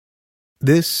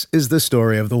This is the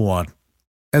story of the one.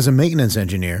 As a maintenance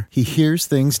engineer, he hears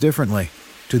things differently.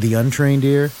 To the untrained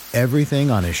ear,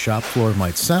 everything on his shop floor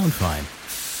might sound fine,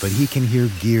 but he can hear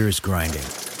gears grinding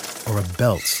or a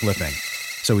belt slipping.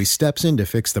 So he steps in to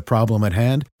fix the problem at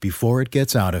hand before it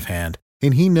gets out of hand.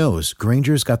 And he knows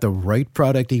Grainger's got the right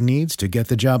product he needs to get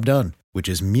the job done, which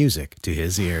is music to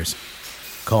his ears.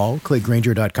 Call, click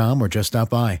Grainger.com, or just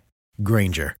stop by.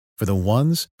 Grainger, for the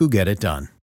ones who get it done.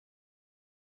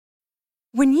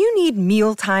 When you need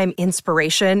mealtime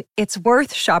inspiration, it's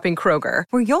worth shopping Kroger,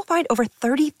 where you'll find over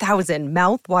 30,000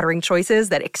 mouth-watering choices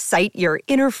that excite your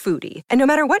inner foodie. And no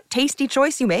matter what tasty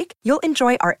choice you make, you'll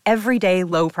enjoy our everyday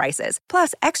low prices,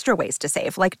 plus extra ways to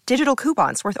save, like digital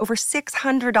coupons worth over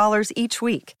 $600 each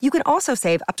week. You can also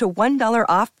save up to $1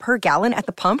 off per gallon at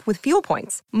the pump with fuel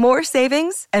points. More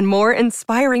savings and more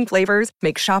inspiring flavors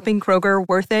make shopping Kroger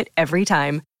worth it every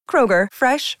time. Kroger,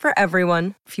 fresh for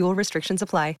everyone. Fuel restrictions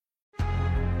apply.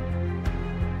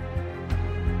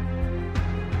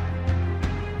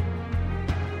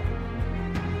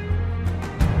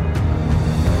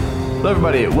 Hello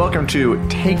everybody, welcome to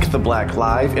Take the Black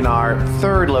Live in our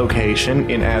third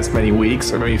location in as many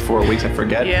weeks, or maybe 4 weeks, I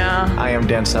forget. Yeah. I am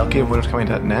Dan Selke of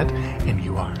WintersComing.net, and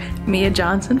you are? Mia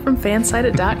Johnson from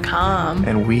Fansided.com.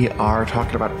 And we are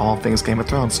talking about all things Game of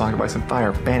Thrones, Song of Ice and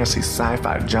Fire, fantasy,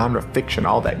 sci-fi, genre fiction,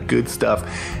 all that good stuff.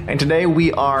 And today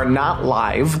we are not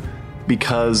live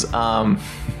because, the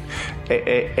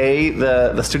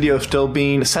studio is still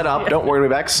being set up. Don't worry, we'll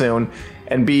be back soon.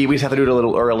 And B, we just have to do it a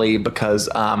little early because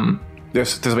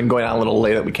there's been going on a little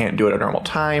late that we can't do it at a normal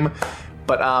time.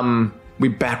 But we'll be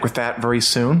back with that very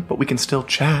soon. But we can still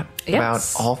chat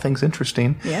about all things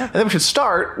interesting. Yeah. And then we should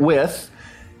start with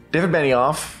David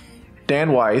Benioff,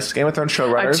 Dan Weiss, Game of Thrones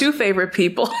showrunners. Our two favorite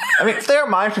people. I mean, they're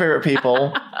my favorite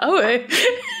people. Oh,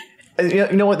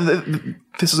 you know what?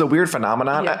 This is a weird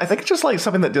phenomenon. Yeah. I think it's just like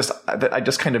something that I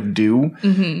just kind of do.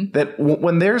 Mm-hmm. That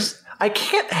when there's... I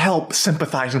can't help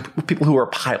sympathizing with people who are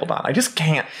piled on. I just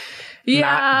can't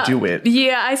not do it.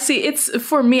 Yeah, I see. It's,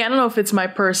 for me, I don't know if it's my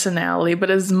personality,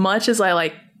 but as much as I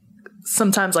like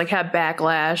sometimes like have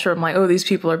backlash or I'm like, oh, these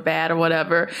people are bad or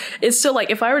whatever, it's still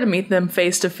like if I were to meet them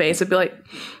face to face, I'd be like,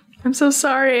 I'm so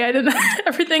sorry. I didn't,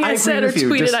 everything I said or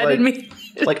tweeted, I didn't mean.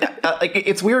 Like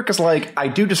it's weird because like I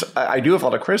do have a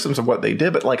lot of criticisms of what they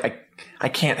did, but like I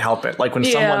can't help it. Like when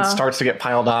someone starts to get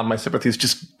piled on, my sympathies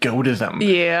just go to them.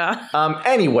 Yeah.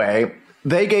 Anyway,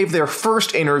 they gave their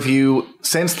first interview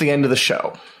since the end of the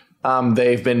show.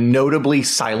 They've been notably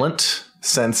silent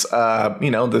since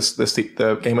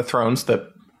the Game of Thrones,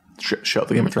 the show,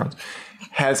 the Game of Thrones,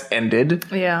 has ended.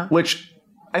 Yeah. Which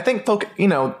I think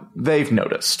they've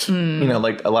noticed.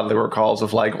 Like a lot of the recalls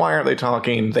of like, why aren't they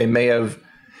talking? They may have.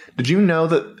 Did you know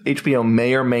that HBO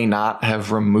may or may not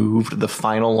have removed the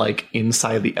final like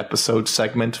inside the episode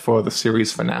segment for the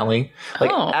series finale?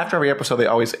 Like after every episode, they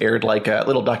always aired like a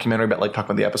little documentary about like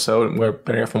talking about the episode and where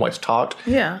Benioff and Weiss talked.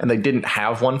 Yeah. And they didn't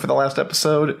have one for the last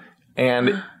episode.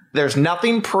 And there's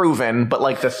nothing proven, but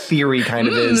like the theory kind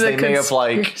of is they may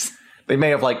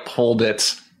have pulled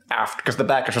it after, because the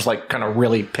backlash was like kind of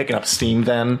really picking up steam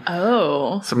then.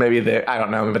 Oh. So maybe I don't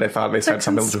know, maybe they thought they said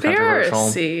something too controversial.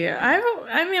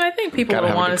 I mean, I think people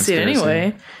will want to see it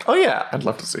anyway. Oh yeah, I'd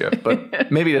love to see it,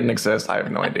 but maybe it didn't exist. I have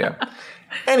no idea.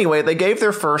 Anyway, they gave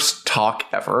their first talk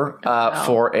ever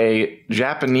for a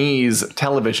Japanese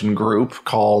television group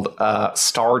called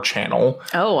Star Channel.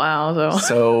 Oh, wow.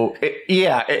 So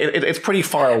it's pretty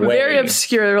far away. Very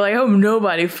obscure. They're like, oh,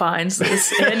 nobody finds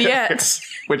this. And yet.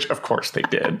 Which, of course, they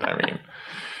did. I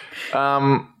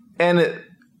mean.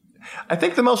 I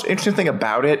think the most interesting thing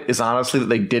about it is honestly that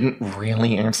they didn't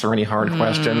really answer any hard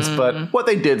questions. But what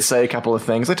they did say, a couple of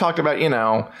things. They talked about,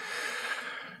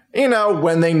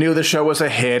 when they knew the show was a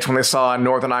hit, when they saw a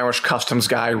Northern Irish customs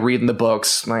guy reading the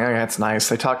books, like, oh, that's nice.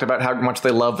 They talked about how much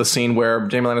they love the scene where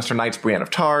Jaime Lannister knights Brienne of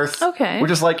Tarth. Okay.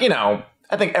 Which is like, I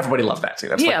think everybody loves that scene.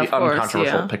 That's like the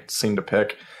uncontroversial scene to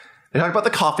pick. They talked about the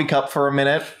coffee cup for a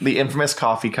minute, the infamous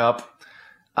coffee cup.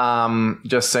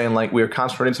 Just saying, like, we were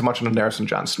concentrating so much on Daenerys and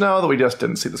Jon Snow that we just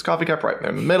didn't see this coffee cup right there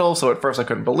in the middle. So at first I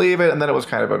couldn't believe it, and then it was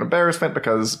kind of an embarrassment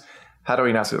because how do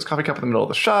we not see this coffee cup in the middle of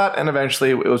the shot? And eventually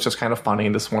it was just kind of funny,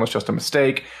 and this one was just a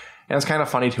mistake, and it's kind of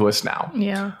funny to us now.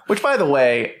 Yeah. Which, by the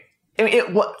way, I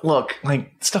mean, look,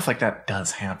 like, stuff like that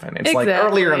does happen. It's like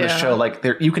earlier in the show, like,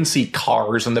 you can see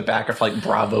cars in the back of, like,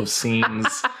 Bravo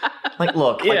scenes. Like,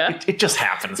 look, like, it just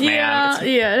happens, man.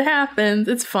 Yeah, it happens.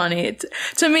 It's funny.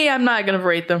 To me, I'm not going to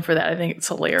rate them for that. I think it's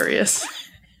hilarious.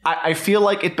 I feel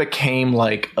like it became,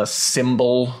 like, a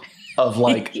symbol of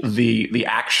like the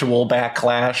actual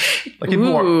backlash. Like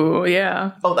people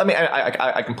yeah. Oh, I mean,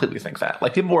 I completely think that.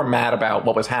 Like people were mad about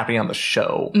what was happening on the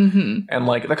show, and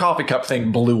like the coffee cup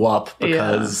thing blew up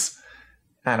because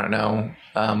I don't know,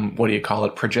 what do you call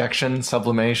it? Projection,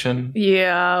 sublimation.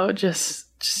 Yeah, just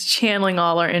channeling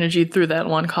all our energy through that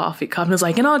one coffee cup. And it's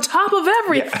like, and on top of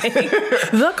everything,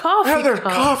 the coffee cup. There's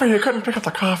coffee. You couldn't pick up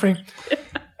the coffee.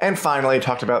 And finally,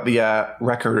 talked about the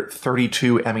record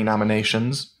 32 Emmy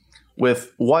nominations,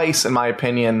 with Weiss, in my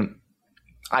opinion,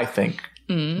 I think,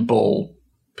 bull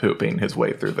pooping his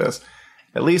way through this.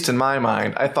 At least in my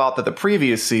mind, I thought that the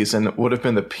previous season would have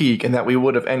been the peak and that we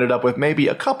would have ended up with maybe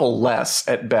a couple less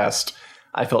at best.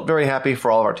 I felt very happy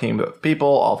for all of our team of people,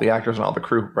 all the actors and all the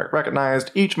crew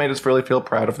recognized. Each made us really feel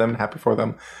proud of them and happy for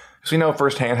them. So we know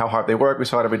firsthand how hard they work. We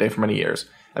saw it every day for many years.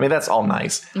 I mean, that's all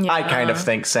nice. Yeah. I kind of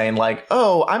think saying like,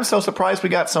 oh, I'm so surprised we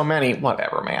got so many.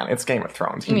 Whatever, man. It's Game of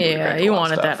Thrones. You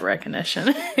wanted that recognition.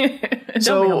 Don't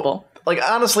be humble. Like,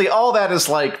 honestly, all that is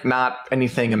like not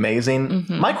anything amazing.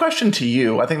 My question to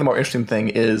you, I think the more interesting thing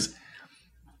is,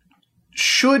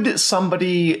 should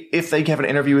somebody, if they have an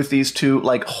interview with these two,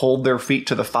 like hold their feet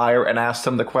to the fire and ask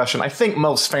them the question I think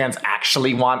most fans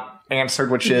actually want answered,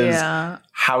 which is,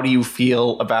 how do you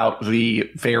feel about the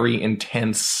very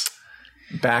intense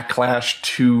backlash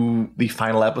to the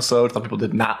final episode? Some people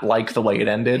did not like the way it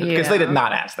ended because they did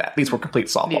not ask that. These were complete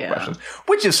softball questions,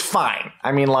 which is fine.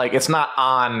 I mean, like, it's not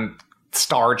on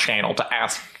Star Channel to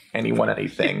ask anyone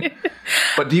anything.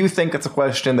 But do you think it's a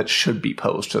question that should be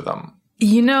posed to them?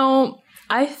 You know,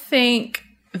 I think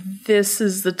this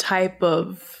is the type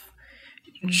of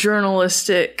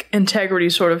journalistic integrity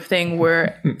sort of thing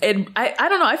where I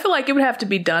don't know, I feel like it would have to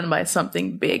be done by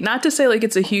something big. Not to say like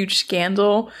it's a huge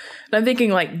scandal, but I'm thinking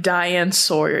like Diane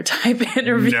Sawyer type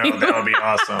interview. No, that would be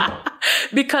awesome.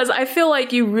 Because I feel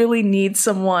like you really need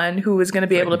someone who is going to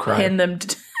be able to pin them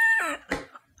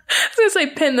I was going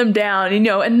to say pin them down, you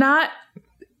know, and not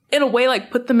in a way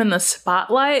like put them in the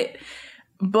spotlight,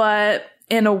 but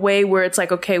in a way where it's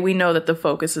like, okay, we know that the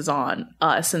focus is on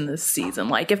us in this season.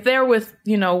 Like if they're with,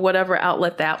 you know, whatever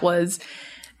outlet that was.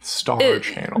 Star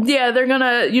Channel. Yeah, they're going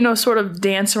to, you know, sort of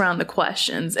dance around the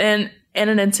questions. And in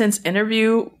an intense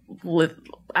interview with,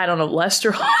 I don't know,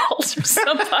 Lester Holt or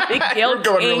somebody. You're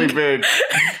going really big.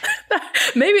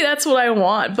 Maybe that's what I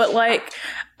want. But like,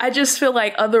 I just feel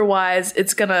like otherwise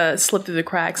it's going to slip through the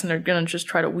cracks and they're going to just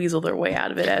try to weasel their way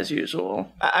out of it as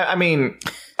usual. I mean,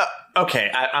 okay,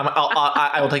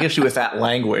 I will take issue with that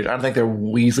language. I don't think they're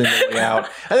weaseling their way out.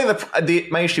 I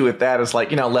think my issue with that is like,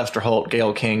 you know, Lester Holt,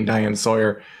 Gayle King, Diane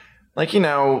Sawyer. Like, you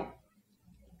know,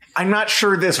 I'm not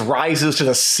sure this rises to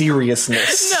the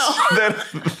seriousness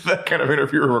that kind of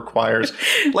interview requires.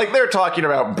 Like, they're talking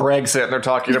about Brexit and they're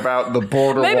talking about the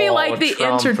border maybe wall like the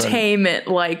Trump entertainment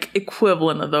like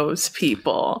equivalent of those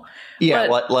people. Yeah,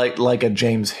 but, like a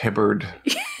James Hibbard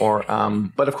or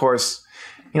but of course,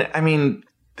 you know, I mean,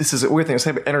 this is a weird thing to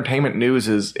say, but entertainment news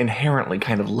is inherently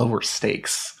kind of lower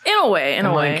stakes. In a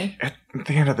way. At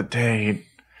the end of the day,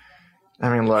 I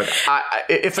mean, look,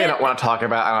 if they don't want to talk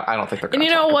about it, I don't think they're going to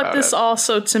talk about it. And you know what this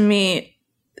also, to me,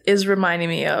 is reminding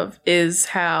me of is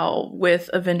how, with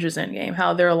Avengers Endgame,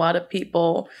 how there are a lot of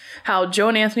people, how Joe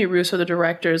and Anthony Russo, the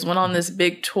directors, went on this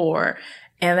big tour,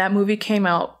 and that movie came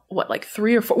out, like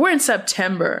 3 or 4? We're in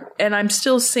September, and I'm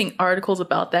still seeing articles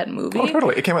about that movie. Oh,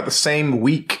 totally. It came out the same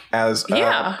week as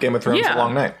Game of Thrones: A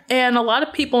Long Night. And a lot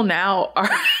of people now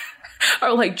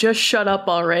are like, just shut up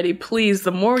already, please.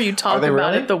 The more you talk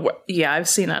about it, I've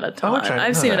seen that a ton.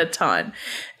 I've seen it a ton.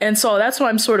 And so that's what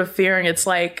I'm sort of fearing. It's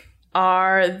like,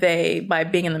 are they, by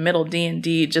being in the middle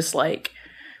D&D, just like,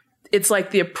 it's like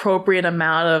the appropriate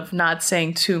amount of not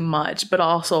saying too much, but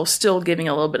also still giving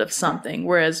a little bit of something.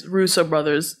 Whereas Russo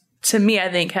brothers, to me,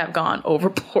 I think have gone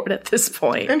overboard at this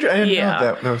point. I didn't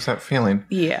know there was that feeling.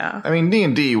 Yeah. I mean,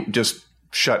 D&D just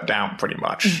shut down pretty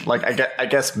much. Like, I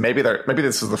guess maybe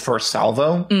this is the first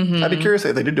salvo. I'd be curious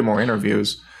if they did do more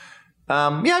interviews.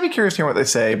 I'd be curious to hear what they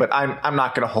say, but I'm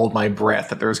not going to hold my breath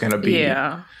that there's going to be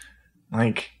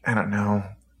like, I don't know,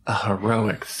 a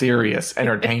heroic, serious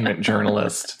entertainment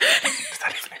journalist. Does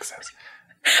that even exist?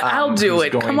 I'll do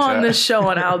it. Come on this show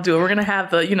and I'll do it. We're going to have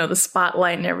the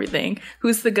spotlight and everything.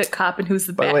 Who's the good cop and who's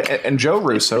the bad? By the way, and Joe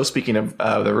Russo, speaking of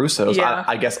the Russos,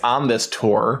 I guess on this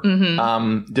tour,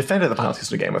 defended the final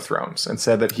season of Game of Thrones and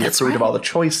said that he approved of all the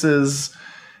choices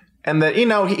and that, you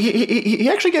know, he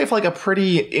actually gave like a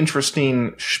pretty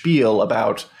interesting spiel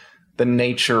about the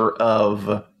nature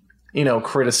of, you know,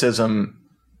 criticism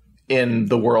in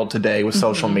the world today with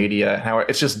social media, how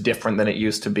it's just different than it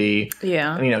used to be.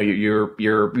 Yeah. And, you know, you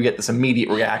get this immediate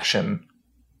reaction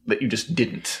that you just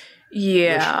didn't.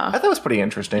 Yeah. I thought was pretty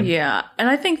interesting. Yeah. And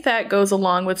I think that goes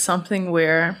along with something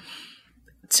where,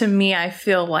 to me, I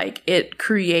feel like it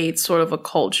creates sort of a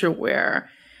culture where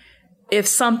if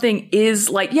something is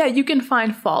like, yeah, you can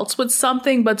find faults with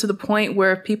something, but to the point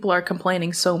where people are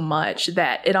complaining so much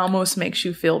that it almost makes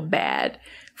you feel bad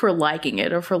for liking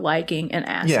it or for liking an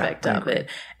aspect of it.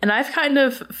 And I've kind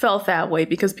of felt that way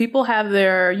because people have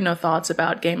their, thoughts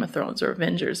about Game of Thrones or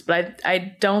Avengers, but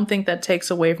I don't think that takes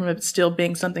away from it still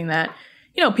being something that,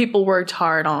 people worked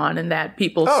hard on and that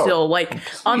people still like.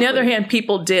 Completely. On the other hand,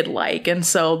 people did like. And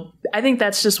so I think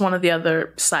that's just one of the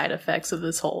other side effects of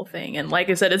this whole thing. And like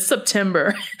I said, it's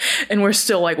September and we're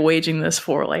still like waging this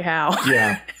for like how.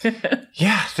 Yeah.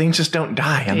 Yeah. Things just don't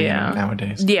die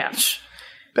nowadays. Yeah.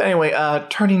 But anyway,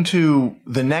 turning to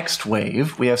the next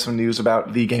wave, we have some news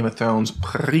about the Game of Thrones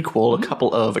prequel, a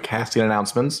couple of casting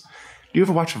announcements. Do you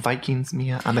ever watch Vikings,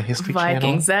 Mia, on the History Channel?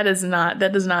 Vikings, that does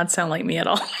not sound like me at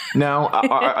all. No?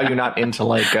 Are you not into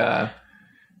like, kind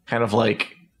of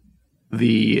like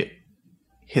the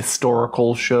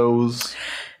historical shows?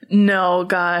 No,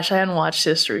 gosh, I hadn't watched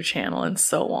History Channel in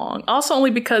so long. Also,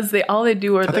 only because all they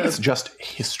do are I think it's just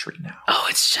history now. Oh,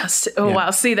 it's just,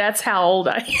 wow. See, that's how old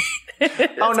I am.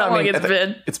 That's how long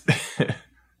it's been.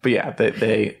 But yeah,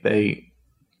 they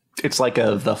it's like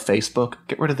the Facebook.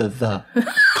 Get rid of the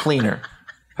cleaner.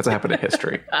 That's what happened to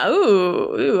history.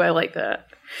 Ooh, I like that.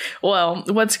 Well,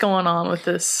 what's going on with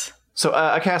this? So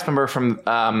a cast member from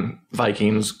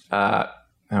Vikings,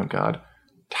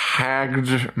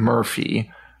 Tagged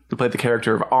Murphy, who played the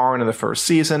character of Arryn in the first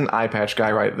season, eye patch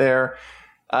guy right there,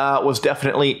 was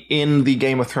definitely in the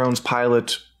Game of Thrones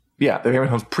pilot. Yeah, the Game of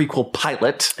Thrones prequel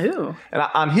pilot. Ooh. And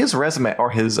on his resume,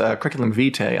 or his curriculum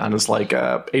vitae on his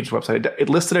agent's website, it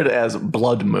listed it as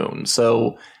Blood Moon.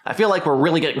 So I feel like we're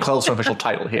really getting close to an official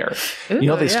title here.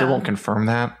 Ooh, they still won't confirm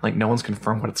that? Like, no one's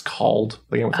confirmed what it's called,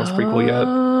 the Game of Thrones prequel yet.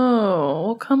 Oh,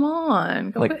 well, come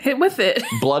on. Hit with it.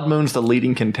 Blood Moon's the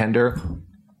leading contender.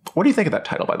 What do you think of that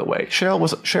title, by the way? Cheryl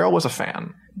was a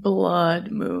fan.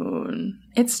 Blood Moon.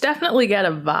 It's definitely got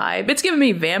a vibe. It's giving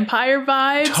me vampire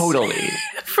vibes. Totally.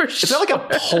 For sure. It's got like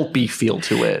a pulpy feel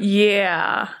to it.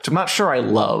 Yeah. Which I'm not sure I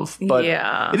love, but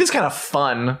it is kind of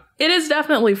fun. It is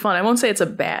definitely fun. I won't say it's a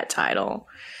bad title.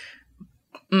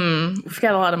 We've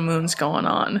got a lot of moons going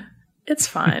on. It's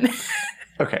fine.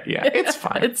 Okay, yeah, it's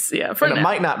fine. For now. It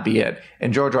might not be it.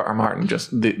 And George R. R. Martin, just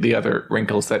the other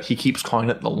wrinkle is that he keeps calling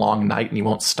it the Long Night, and he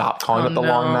won't stop calling it the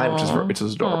Long Night, which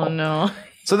is adorable. Oh no!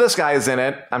 So this guy is in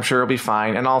it. I'm sure he'll be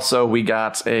fine. And also, we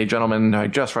got a gentleman I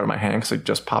just read in my hand because it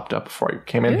just popped up before I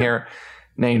came in here,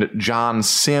 named John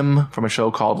Sim from a show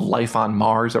called Life on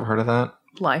Mars. Ever heard of that?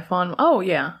 Life on? Oh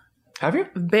yeah. Have you?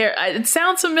 It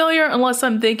sounds familiar unless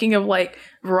I'm thinking of like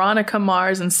Veronica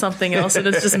Mars and something else and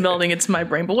it's just melding into my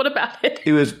brain. But what about it?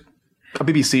 It was a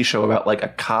BBC show about like a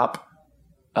cop.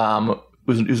 It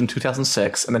was in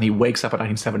 2006, and then he wakes up in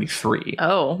 1973.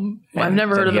 Oh, I've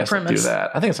never heard of the premise. To do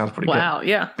that. I think it sounds pretty good. Wow,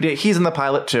 yeah. But yeah, he's in the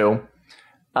pilot too.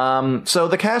 So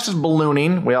the cast is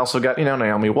ballooning. We also got,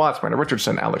 Naomi Watts, Brenda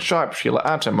Richardson, Alex Sharp, Sheila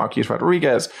Atom, Marquise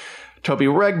Rodriguez, Toby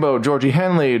Regbo, Georgie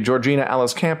Henley, Georgina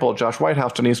Alice Campbell, Josh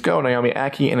Whitehouse, Denise Go, Naomi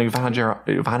Aki, and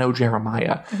Ivano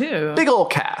Jeremiah. Ew. Big old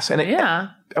cast. And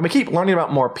and we keep learning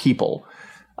about more people.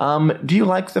 Do you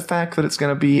like the fact that it's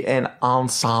going to be an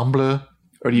ensemble?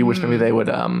 Or do you wish maybe they would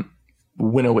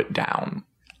winnow it down?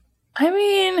 I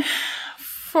mean,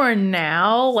 for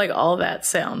now, like, all that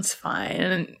sounds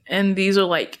fine. And these are,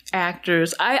 like,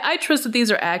 actors. I trust that these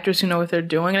are actors who know what they're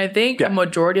doing. And I think a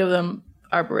majority of them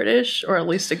are British, or at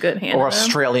least a good hand or of them.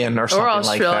 Australian or something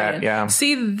like that. Yeah.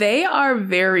 See, they are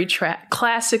very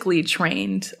classically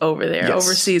trained over there,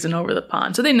 overseas and over the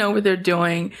pond. So they know what they're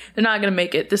doing. They're not going to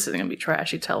make it. This isn't going to be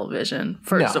trashy television,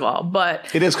 first of all.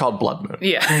 But it is called Blood Moon.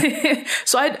 Yeah.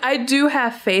 So I do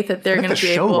have faith that they're going to be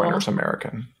able. The showrunner's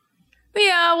American.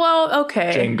 Yeah. Well,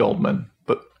 okay. Jane Goldman.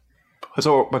 But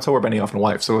so were Benioff and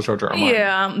wife. So was George R. R.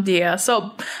 Martin. Yeah.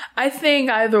 So I think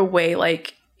either way,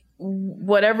 like,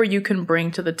 whatever you can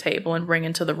bring to the table and bring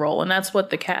into the role. And that's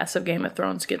what the cast of Game of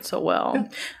Thrones gets so well.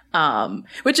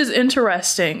 Which is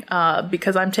interesting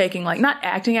because I'm taking, like, not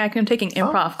acting, I'm taking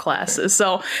improv classes.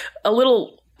 So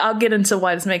I'll get into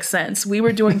why this makes sense. We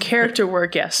were doing character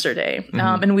work yesterday,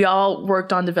 and we all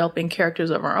worked on developing characters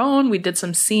of our own. We did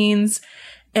some scenes.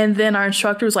 And then our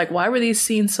instructor was like, why were these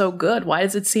scenes so good? Why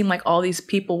does it seem like all these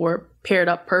people were paired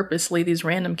up purposely, these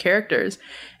random characters?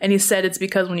 And he said it's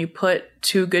because when you put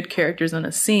two good characters in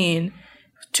a scene,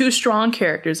 two strong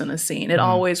characters in a scene, it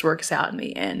always works out in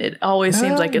the end. It always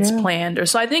seems like it's planned.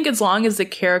 So I think as long as the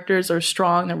characters are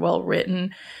strong, they're well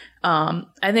written,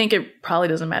 I think it probably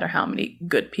doesn't matter how many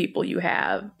good people you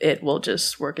have. It will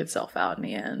just work itself out in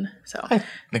the end. So I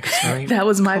think it's very that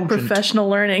was my cogent. professional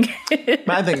learning.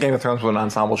 I think Game of Thrones was an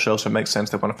ensemble show, so it makes sense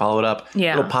they want to follow it up.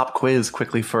 Yeah. Little pop quiz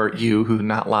quickly for you who's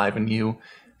not live and you.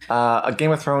 A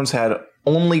Game of Thrones had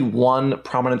only one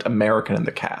prominent American in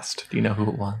the cast. Do you know who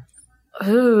it was?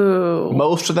 Ooh.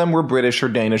 Most of them were British or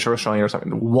Danish or Australian or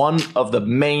something. One of the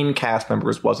main cast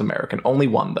members was American. Only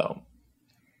one, though.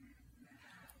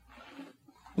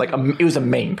 Like, it was a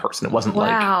main person. It wasn't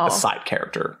like a side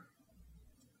character.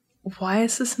 Why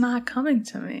is this not coming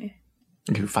to me?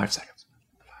 I'll give you 5 seconds.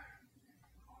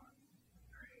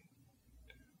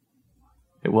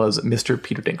 It was Mr.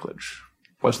 Peter Dinklage.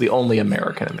 Was the only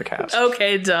American in the cast.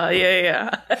 Okay, duh.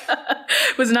 Yeah.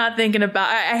 Was not thinking about...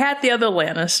 I had the other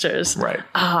Lannisters. Right.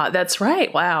 That's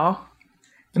right. Wow.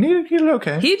 And he did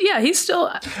okay. He's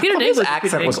still... Peter Dinklage. His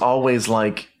accent was always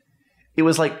like... It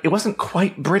was like... It wasn't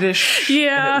quite British.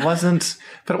 Yeah. And it wasn't...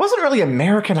 But it wasn't really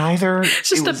American either. It's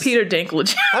just a Peter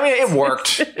Dinklage. I mean, it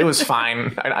worked. It was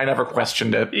fine. I never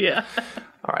questioned it. Yeah.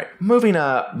 All right. Moving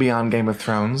beyond Game of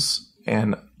Thrones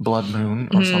and Blood Moon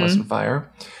or Solace and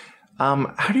Fire...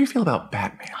 how do you feel about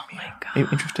Batman? Oh my God. Are you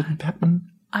interested in Batman?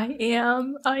 I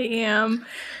am.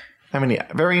 I mean, yeah,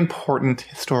 very important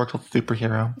historical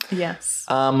superhero. Yes.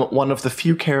 One of the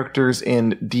few characters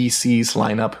in DC's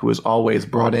lineup who has always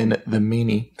brought in the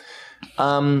meanie.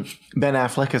 Ben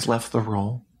Affleck has left the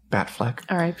role, Batfleck.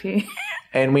 R.I.P.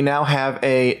 And we now have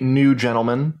a new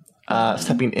gentleman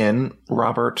stepping in,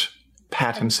 Robert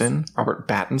Pattinson. Robert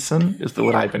Pattinson is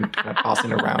what I've been kind of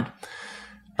tossing around.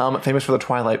 Famous for the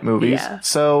Twilight movies. Yeah.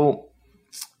 So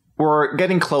we're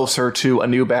getting closer to a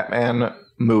new Batman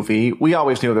movie. We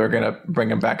always knew they were going to bring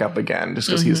him back up again just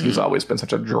because he's always been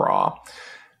such a draw.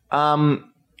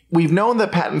 We've known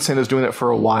that Pattinson is doing it for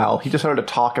a while. He just started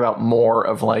to talk about more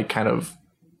of like kind of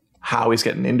how he's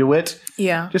getting into it.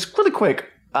 Yeah. Just really quick.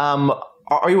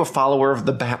 Are you a follower of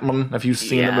the Batman? Have you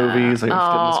seen the movies? Are you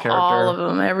interested in this character? All of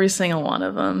them. Every single one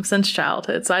of them since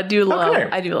childhood. So I do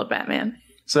love Batman.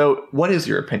 So what is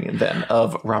your opinion then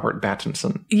of Robert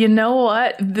Pattinson? You know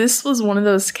what? This was one of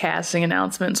those casting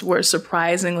announcements where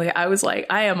surprisingly I was like,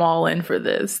 I am all in for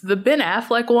this. The Ben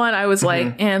Affleck one, I was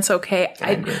like, it's okay.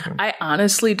 I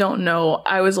honestly don't know.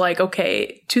 I was like,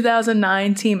 okay,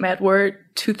 2009 Team Edward,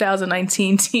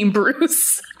 2019 Team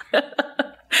Bruce.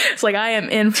 It's like I am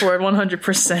in for it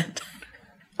 100%.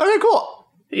 Okay, cool.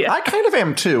 Yeah. I kind of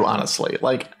am too, honestly.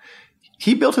 Like,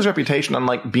 he built his reputation on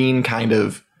like being kind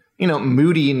of,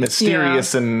 moody and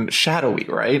mysterious and shadowy,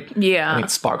 right? Yeah. I mean,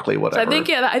 sparkly, whatever. So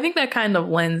I think that kind of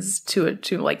lends to it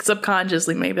too. Like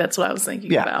subconsciously, maybe that's what I was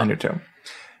thinking about. Yeah, I do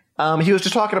too. He was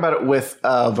just talking about it with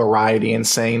Variety and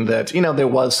saying that, there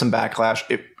was some backlash.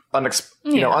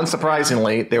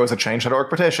 Unsurprisingly, there was a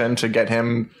Change.org petition to get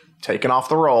him taken off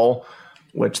the role,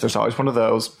 which there's always one of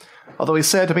those. Although he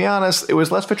said, to be honest, it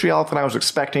was less vitriolic than I was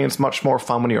expecting. It's much more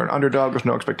fun when you're an underdog. There's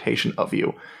no expectation of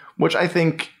you, which I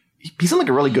think... He seemed like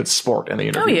a really good sport in the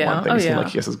interview. He seemed like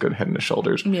he has his good head in his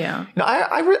shoulders. Yeah.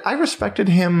 I respected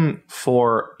him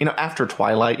for, after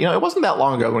Twilight, it wasn't that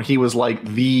long ago when he was like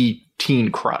the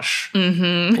teen crush.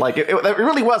 Mm-hmm. Like it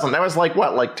really wasn't. That was like,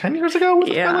 what, like 10 years ago with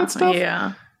the Twilight stuff?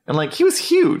 Yeah. And like he was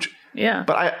huge. Yeah.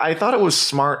 But I thought it was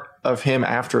smart of him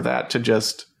after that to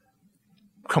just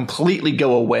completely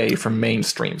go away from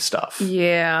mainstream stuff.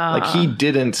 Yeah. Like he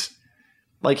didn't.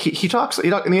 Like he talks in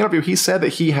the interview, he said that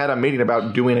he had a meeting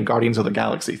about doing a Guardians of the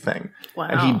Galaxy thing. Wow.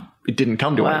 And it didn't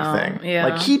come to anything. Yeah.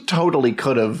 Like he totally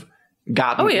could have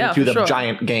gotten into the sure.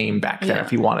 giant game back then if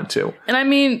he wanted to. And I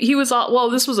mean, he was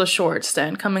this was a short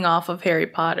stint coming off of Harry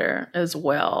Potter as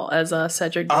well as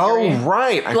Cedric Diggory. Oh,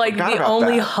 right. I like forgot the about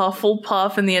only that.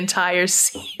 Hufflepuff in the entire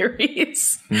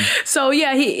series. So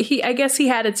yeah, he I guess he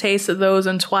had a taste of those,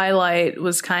 and Twilight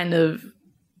was kind of...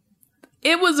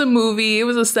 It was a movie. It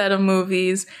was a set of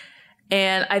movies.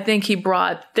 And I think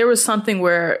there was something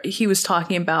where he was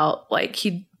talking about, like,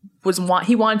 he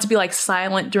wanted to be, like,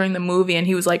 silent during the movie, and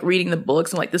he was, like, reading the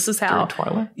books, and, like, this is how... During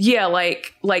Twilight? Yeah,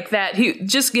 like that. He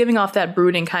just giving off that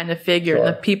brooding kind of figure. Sure.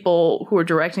 The people who were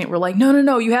directing it were like,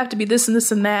 no, you have to be this and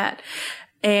this and that.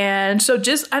 And so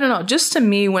I don't know, just to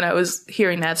me, when I was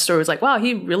hearing that story, it was like, wow,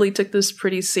 he really took this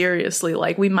pretty seriously.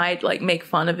 Like, we might, like, make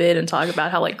fun of it and talk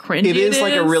about how, like, cringy it is.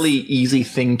 Like a really easy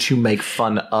thing to make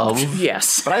fun of.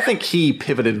 Yes. But I think he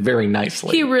pivoted very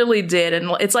nicely. He really did. And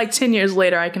it's like 10 years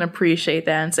later, I can appreciate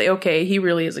that and say, okay, he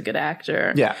really is a good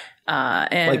actor. Yeah.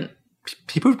 And...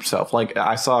 he proved himself. Like,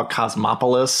 I saw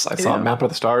Cosmopolis. I saw Map of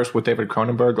the Stars with David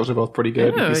Cronenberg. Those are both pretty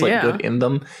good. He's like good in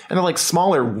them. And they're like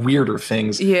smaller, weirder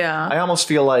things. Yeah. I almost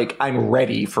feel like I'm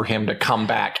ready for him to come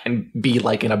back and be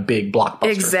like in a big blockbuster.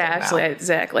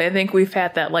 Exactly. I think we've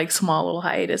had that like small little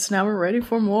hiatus. Now we're ready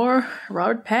for more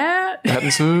Robert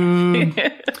Pattinson.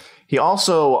 He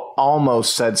also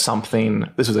almost said something.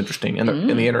 This was interesting. In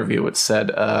the interview, it said,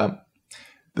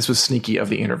 this was sneaky of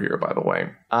the interviewer, by the way.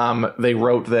 They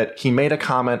wrote that he made a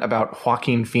comment about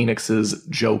Joaquin Phoenix's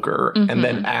Joker and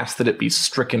then asked that it be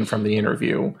stricken from the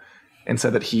interview and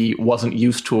said that he wasn't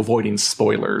used to avoiding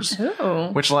spoilers.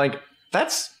 Oh. Which, like,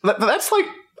 that's like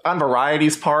on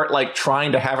Variety's part, like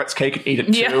trying to have its cake and eat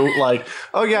it too. Like,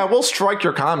 oh yeah, we'll strike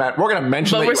your comment. We're going to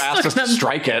mention that you asked us to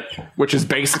strike it, which is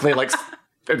basically like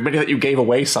admitting that you gave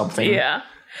away something. Yeah.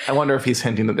 I wonder if he's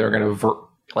hinting that they're going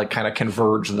to kind of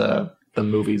converge the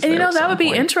movies. And that would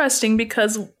be interesting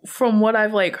because from what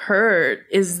I've like heard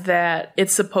is that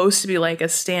it's supposed to be like a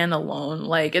standalone.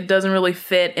 Like it doesn't really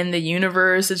fit in the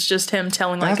universe. It's just him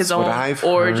telling like his own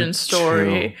origin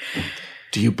story. Too.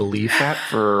 Do you believe that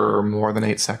for more than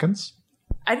 8 seconds?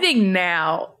 I think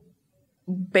now,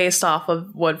 based off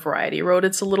of what Variety wrote,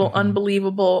 it's a little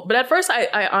unbelievable. But at first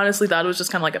I honestly thought it was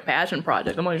just kind of like a passion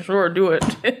project. I'm like, sure, do it.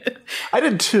 I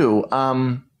did too.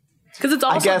 Because it's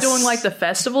also doing like the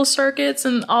festival circuits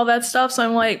and all that stuff. So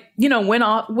I'm like,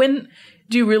 when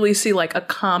do you really see like a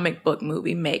comic book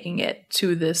movie making it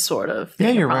to this sort of thing?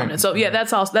 Yeah, you're right. So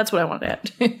that's what I wanted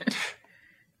to add.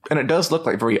 And it does look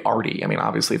like very arty. I mean,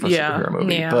 obviously for a superhero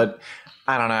movie, but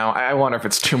I don't know. I wonder if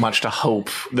it's too much to hope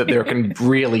that there can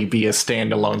really be a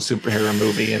standalone superhero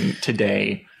movie in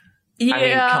today. Yeah. I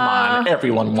mean, come on.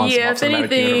 Everyone wants more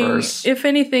cinematic universe. If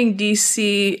anything,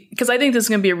 DC, because I think this is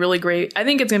going to be I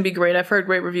think it's going to be great. I've heard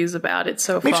great reviews about it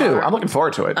so far. Me too. I'm looking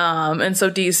forward to it. And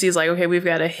so DC is like, okay, we've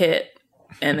got a hit.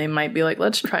 And they might be like,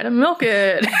 let's try to milk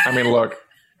it. I mean, look,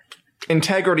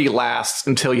 integrity lasts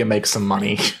until you make some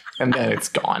money. And then it's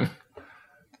gone.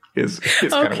 Is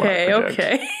kind of what I predict.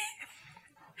 Okay.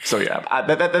 So yeah,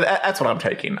 that's what I'm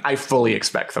taking. I fully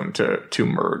expect them to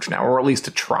merge now, or at least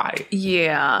to try.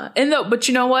 Yeah, but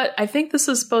you know what? I think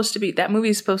that movie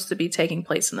is supposed to be taking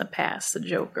place in the past. The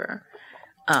Joker.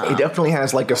 It definitely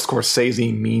has like a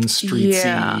Scorsese Mean Streetsy.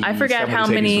 Yeah, I forgot how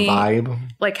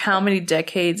many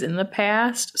decades in the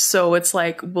past. So it's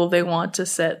like, will they want to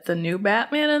set the new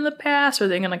Batman in the past, or are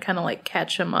they going to kind of like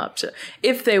catch him up to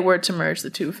if they were to merge the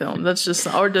two films? That's just,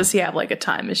 or does he have like a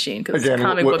time machine? Because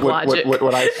comic book logic.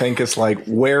 What I think is like,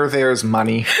 where there's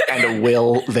money and a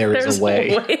will, there's a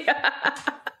way.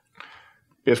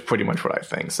 Is pretty much what I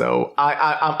think. So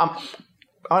I'm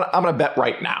going to bet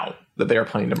right now that they are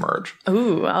planning to merge.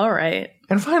 Ooh, all right.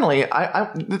 And finally,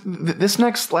 this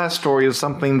last story is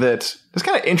something that has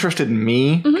kind of interested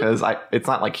me because it's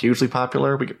not like hugely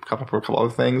popular. We get covered for a couple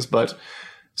other things, but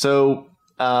so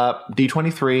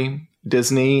D23,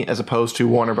 Disney, as opposed to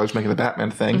Warner Bros. Making the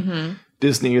Batman thing,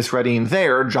 Disney is readying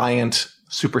their giant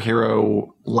superhero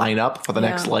lineup for the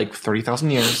next like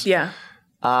 30,000 years. Yeah.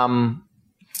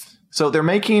 So they're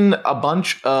making a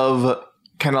bunch of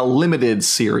kind of limited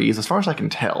series, as far as I can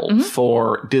tell,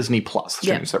 for Disney Plus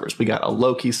streaming service. We got a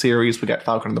Loki series, we got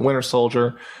Falcon and the Winter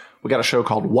Soldier, we got a show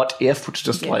called What If, which is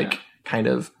just like kind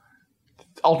of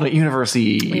alternate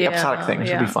universe-y episodic thing. It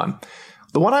should be fun.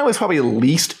 The one I was probably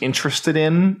least interested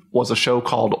in was a show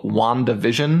called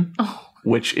WandaVision,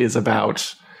 which is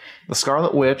about the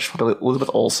Scarlet Witch with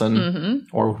Elizabeth Olsen,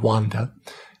 or Wanda,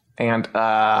 and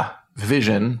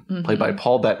Vision, played by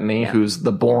Paul Bettany, who's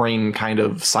the boring kind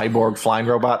of cyborg flying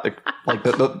robot, like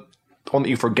the one that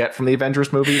you forget from the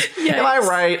Avengers movies. Yikes. Am I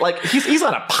right? Like, he's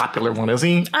not a popular one, is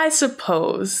he? I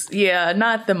suppose. Yeah,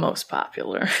 not the most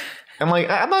popular. And like,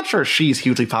 I'm not sure she's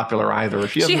hugely popular either.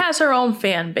 She has her own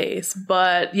fan base,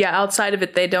 but yeah, outside of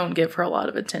it, they don't give her a lot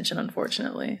of attention,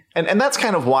 unfortunately. And that's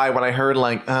kind of why when I heard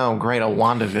like, oh great, a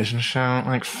WandaVision show, I'm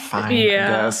like, fine, I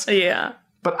guess. Yeah.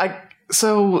 But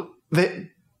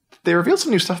they revealed some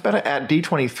new stuff about it at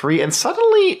D23, and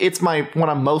suddenly it's one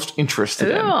I'm most interested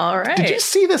in. All right. Did you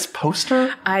see this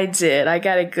poster? I did. I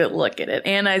got a good look at it,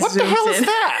 and what the hell is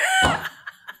that?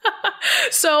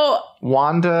 So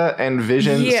Wanda and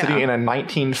Vision sitting in a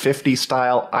 1950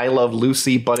 style I Love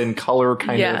Lucy, but in color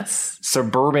kind of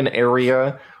suburban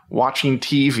area, watching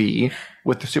TV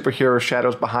with the superhero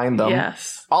shadows behind them.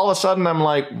 Yes. All of a sudden, I'm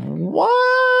like, what?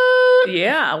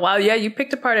 Yeah. Wow. Yeah, you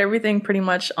picked apart everything pretty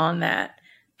much on that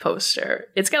poster.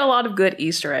 It's got a lot of good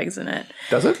Easter eggs in it.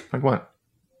 Does it? Like what?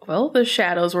 Well, the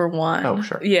shadows were one. Oh,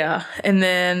 sure. Yeah. And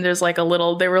then there's like they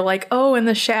were like, oh, in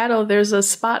the shadow, there's a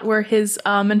spot where his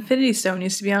Infinity Stone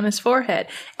used to be on his forehead.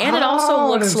 And it also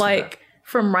looks like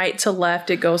from right to left,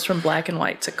 it goes from black and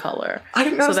white to color. I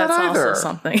didn't notice that either. So that's also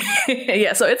something.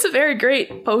 Yeah, so it's a very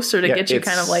great poster to get you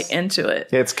kind of like into it.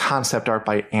 It's concept art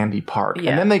by Andy Park. Yeah.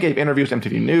 And then they gave interviews to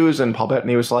MTV News, and Paul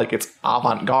Bettany was like, it's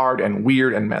avant-garde and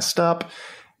weird and messed up.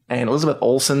 And Elizabeth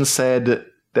Olsen said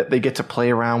that they get to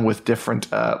play around with different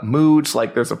moods.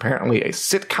 Like there's apparently a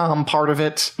sitcom part of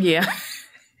it. Yeah.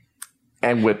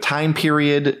 And with time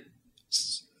period,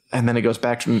 and then it goes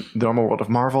back to the normal world of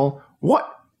Marvel. What?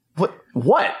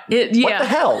 What the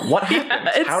hell? What happened?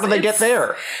 Yeah, how did they get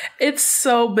there? It's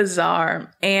so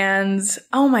bizarre. And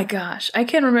oh my gosh, I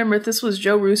can't remember if this was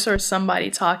Joe Russo or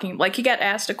somebody talking. Like he got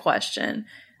asked a question,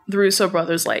 the Russo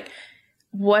brothers, like,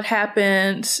 what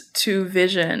happened to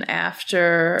Vision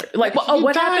after, like,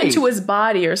 what happened to his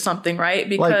body or something, right?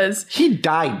 Because like, he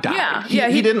died. Yeah.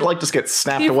 He didn't like just get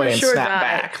snapped away and snap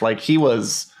back. Like he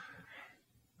was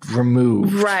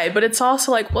removed. Right, but it's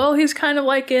also like, well, he's kind of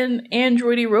like an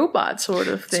androidy robot sort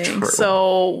of thing.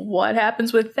 So what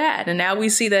happens with that? And now we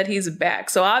see that he's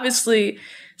back. So obviously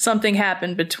something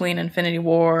happened between Infinity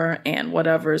War and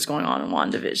whatever is going on in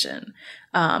WandaVision.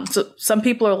 So some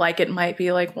people are like, it might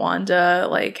be like Wanda,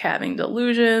 like having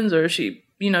delusions, or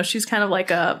she's kind of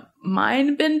like a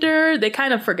mind bender. They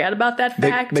kind of forget about that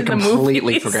fact in the movie. They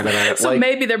completely forget about it. So like,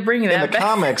 maybe they're bringing that back. In the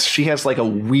comics, she has like a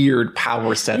weird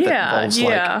power set that involves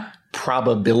like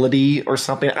probability or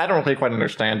something. I don't really quite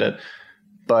understand it,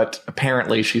 but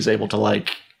apparently she's able to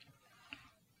like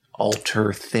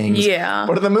alter things. Yeah.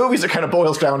 But in the movies, it kind of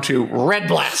boils down to red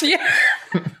blast. Yeah.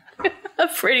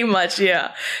 Pretty much,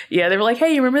 yeah. Yeah, they were like,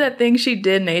 hey, you remember that thing she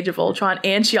did in Age of Ultron?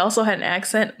 And she also had an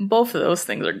accent. Both of those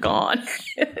things are gone.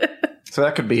 So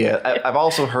that could be it. I've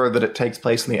also heard that it takes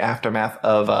place in the aftermath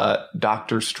of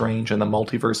Doctor Strange and the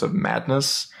Multiverse of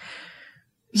Madness.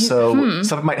 So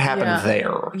something might happen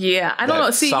there. Yeah, I don't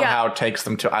know. See, somehow takes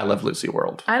them to I Love Lucy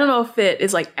World. I don't know if it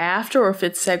is like after or if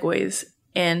it segues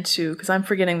into, because I'm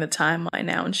forgetting the timeline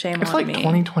now, and shame on me. It's like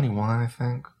 2021, I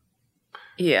think.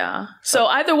 Yeah. So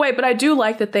either way, but I do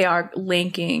like that they are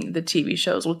linking the TV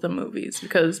shows with the movies,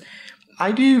 because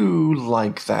I do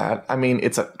like that. I mean,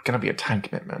 it's going to be a time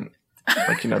commitment.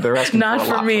 Like, they're asking not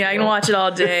for me. I can watch it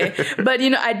all day. But,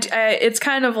 I it's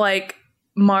kind of like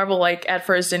Marvel, like, at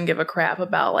first didn't give a crap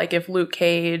about, like, if Luke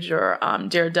Cage or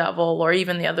Daredevil or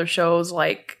even the other shows,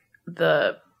 like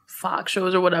the Fox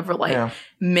shows or whatever, like,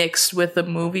 mixed with the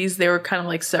movies. They were kind of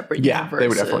like separate universes. They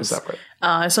were definitely separate.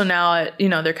 So now,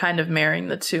 they're kind of marrying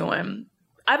the two. And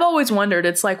I've always wondered,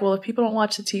 it's like, well, if people don't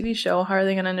watch the TV show, how are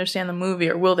they going to understand the movie?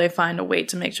 Or will they find a way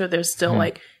to make sure they're still,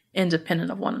 like,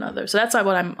 independent of one another? So that's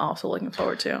what I'm also looking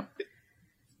forward to.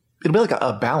 It'll be like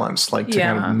a balance, like to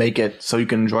kind of make it so you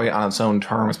can enjoy it on its own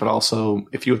terms, but also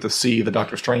if you have to see the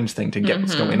Doctor Strange thing to get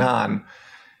what's going on.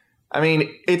 I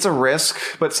mean, it's a risk,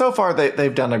 but so far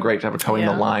they've done a great job of towing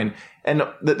the line. And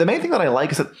the main thing that I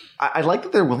like is that I like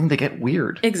that they're willing to get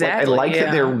weird. Exactly. Like, I like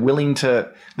that they're willing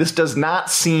to. This does not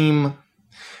seem.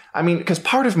 I mean, because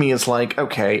part of me is like,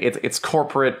 okay, it's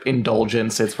corporate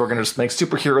indulgence. We're going to just make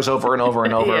superheroes over and over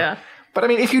and over. Yeah. But I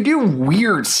mean, if you do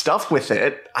weird stuff with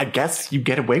it, I guess you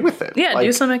get away with it. Yeah, like,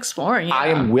 do some exploring. Yeah. I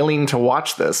am willing to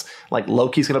watch this. Like,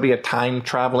 Loki's going to be a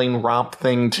time-traveling romp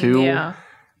thing, too. Yeah.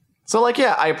 So, like,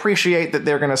 I appreciate that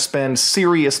they're going to spend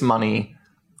serious money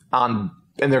on,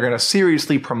 and they're going to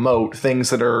seriously promote things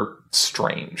that are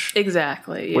strange.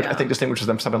 Exactly, yeah. Which I think distinguishes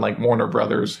them something like Warner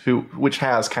Brothers, which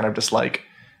has kind of just, like,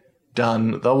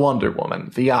 done the Wonder Woman,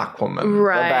 the Aquaman, the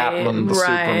Batman, the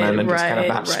Superman, and just kind of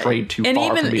not strayed too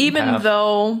far from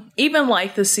the even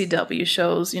like the CW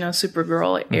shows,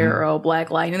 Supergirl, Arrow,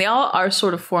 Black Lightning, they all are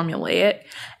sort of formulaic,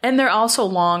 and they're also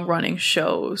long-running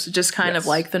shows, just kind of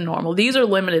like the normal. These are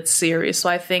limited series, so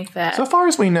I think that... So far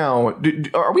as we know,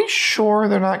 are we sure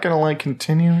they're not going to, like,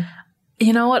 continue?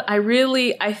 You know what?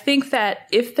 I think that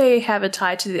if they have a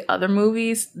tie to the other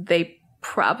movies, they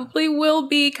probably will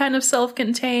be kind of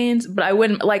self-contained, but I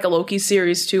wouldn't like a Loki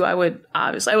series too. I would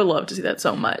love to see that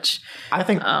so much. I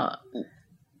think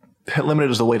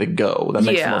limited is the way to go. That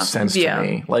makes the most sense to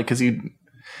me. Like, because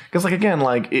like, again,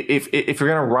 like if you're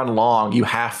gonna run long, you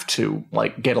have to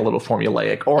like get a little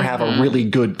formulaic or have a really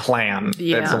good plan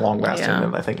that's long lasting.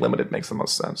 And I think limited makes the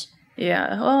most sense.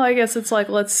 Yeah. Well, I guess it's like,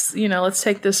 let's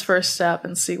take this first step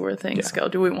and see where things go.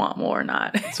 Do we want more or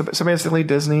not? So basically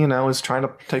Disney, is trying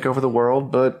to take over the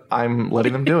world, but I'm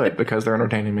letting them do it because they're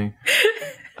entertaining me.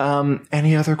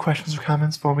 Any other questions or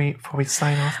comments before we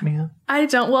sign off, Mia? I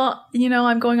don't. Well,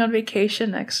 I'm going on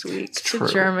vacation next week to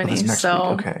Germany. Week.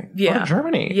 Okay. Yeah.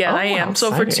 Germany. Yeah, I am.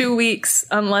 So for 2 weeks,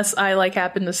 unless I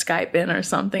happen to Skype in or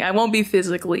something, I won't be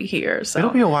physically here. So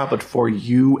it'll be a while before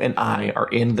you and I are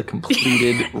in the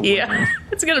completed room. Yeah.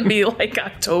 It's going to be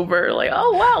October.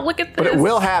 Oh, wow, look at this. But it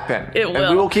will happen. It will. And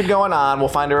we will keep going on. We'll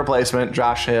find a replacement,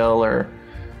 Josh Hill, or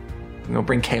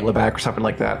bring Kayla back or something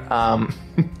like that.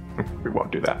 We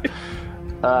won't do that.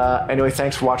 Anyway,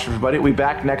 thanks for watching, everybody. We'll be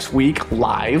back next week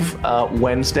live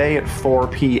Wednesday at 4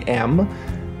 p.m.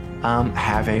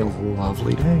 Have a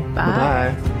lovely day.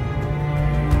 Bye. Bye-bye.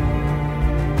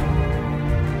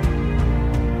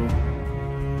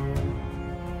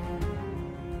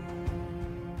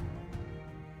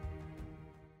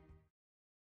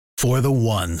 For the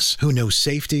ones who know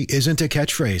safety isn't a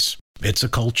catchphrase, it's a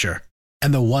culture.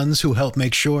 And the ones who help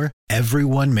make sure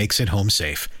everyone makes it home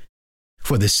safe.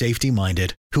 For the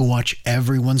safety-minded who watch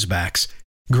everyone's backs,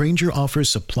 Grainger offers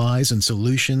supplies and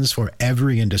solutions for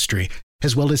every industry,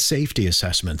 as well as safety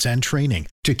assessments and training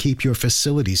to keep your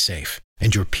facilities safe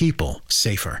and your people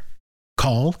safer.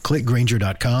 Call, click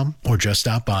Grainger.com, or just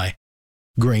stop by.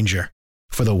 Grainger,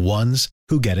 for the ones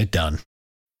who get it done.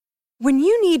 When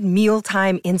you need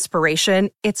mealtime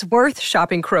inspiration, it's worth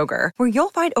shopping Kroger, where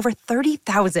you'll find over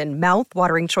 30,000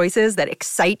 mouth-watering choices that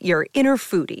excite your inner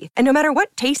foodie. And no matter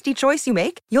what tasty choice you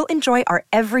make, you'll enjoy our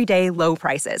everyday low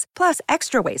prices, plus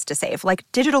extra ways to save, like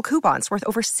digital coupons worth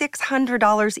over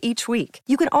 $600 each week.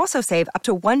 You can also save up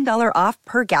to $1 off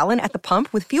per gallon at the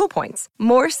pump with fuel points.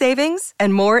 More savings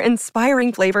and more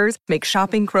inspiring flavors make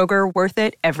shopping Kroger worth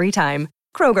it every time.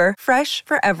 Kroger, fresh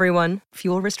for everyone.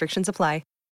 Fuel restrictions apply.